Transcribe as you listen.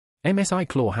MSI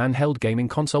Claw handheld gaming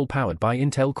console powered by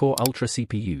Intel Core Ultra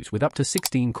CPUs with up to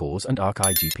 16 cores and Arc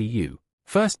iGPU.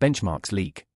 First benchmarks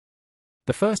leak.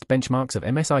 The first benchmarks of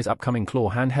MSI's upcoming Claw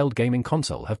handheld gaming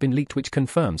console have been leaked, which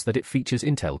confirms that it features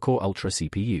Intel Core Ultra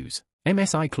CPUs.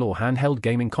 MSI Claw handheld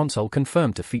gaming console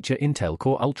confirmed to feature Intel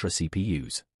Core Ultra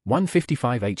CPUs.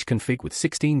 155H config with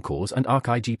 16 cores and Arc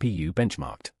iGPU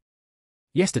benchmarked.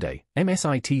 Yesterday,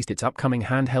 MSI teased its upcoming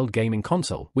handheld gaming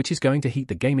console, which is going to heat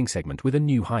the gaming segment with a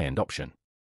new high-end option.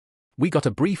 We got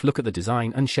a brief look at the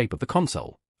design and shape of the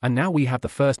console, and now we have the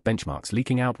first benchmarks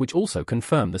leaking out, which also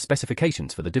confirm the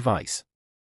specifications for the device.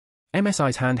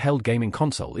 MSI's handheld gaming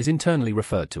console is internally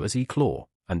referred to as eClaw,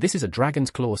 and this is a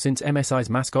dragon's claw since MSI's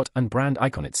mascot and brand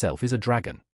icon itself is a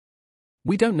dragon.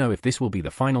 We don't know if this will be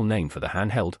the final name for the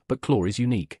handheld, but Claw is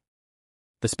unique.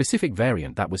 The specific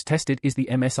variant that was tested is the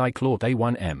MSI Claw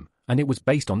A1M, and it was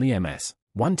based on the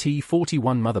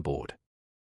MS-1T41 motherboard.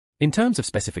 In terms of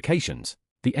specifications,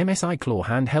 the MSI Claw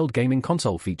handheld gaming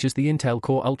console features the Intel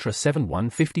Core Ultra 7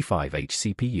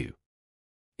 155H CPU.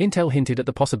 Intel hinted at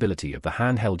the possibility of the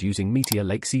handheld using Meteor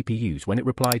Lake CPUs when it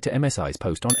replied to MSI's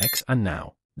post on X, and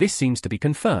now this seems to be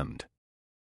confirmed.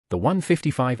 The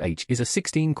 155H is a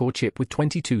 16-core chip with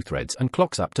 22 threads and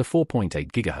clocks up to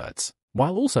 4.8 GHz,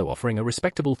 while also offering a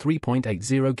respectable 3.80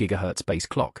 GHz base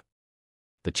clock.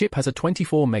 The chip has a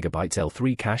 24 MB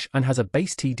L3 cache and has a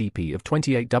base TDP of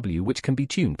 28W, which can be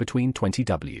tuned between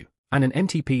 20W and an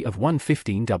MTP of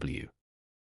 115W.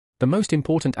 The most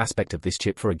important aspect of this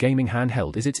chip for a gaming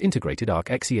handheld is its integrated Arc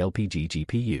Xe-LPG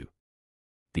GPU.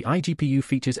 The iGPU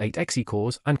features 8 Xe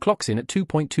cores and clocks in at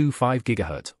 2.25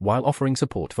 GHz while offering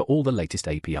support for all the latest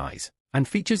APIs and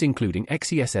features including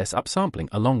XeSS upsampling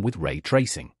along with ray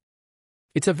tracing.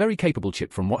 It's a very capable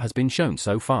chip from what has been shown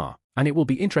so far, and it will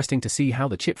be interesting to see how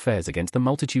the chip fares against the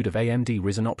multitude of AMD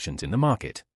Ryzen options in the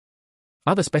market.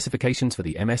 Other specifications for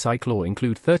the MSI Claw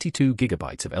include 32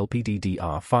 GB of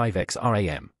LPDDR5X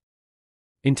RAM.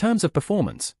 In terms of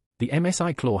performance, the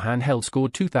MSI Claw handheld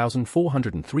scored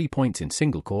 2,403 points in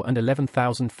single-core and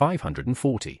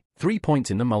 11,543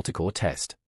 points in the multi-core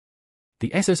test. The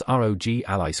Asus ROG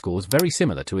Ally scores very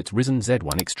similar to its Ryzen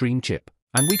Z1 Extreme chip,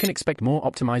 and we can expect more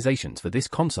optimizations for this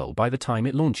console by the time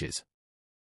it launches.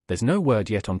 There's no word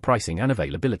yet on pricing and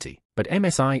availability, but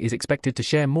MSI is expected to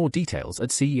share more details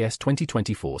at CES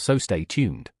 2024, so stay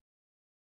tuned.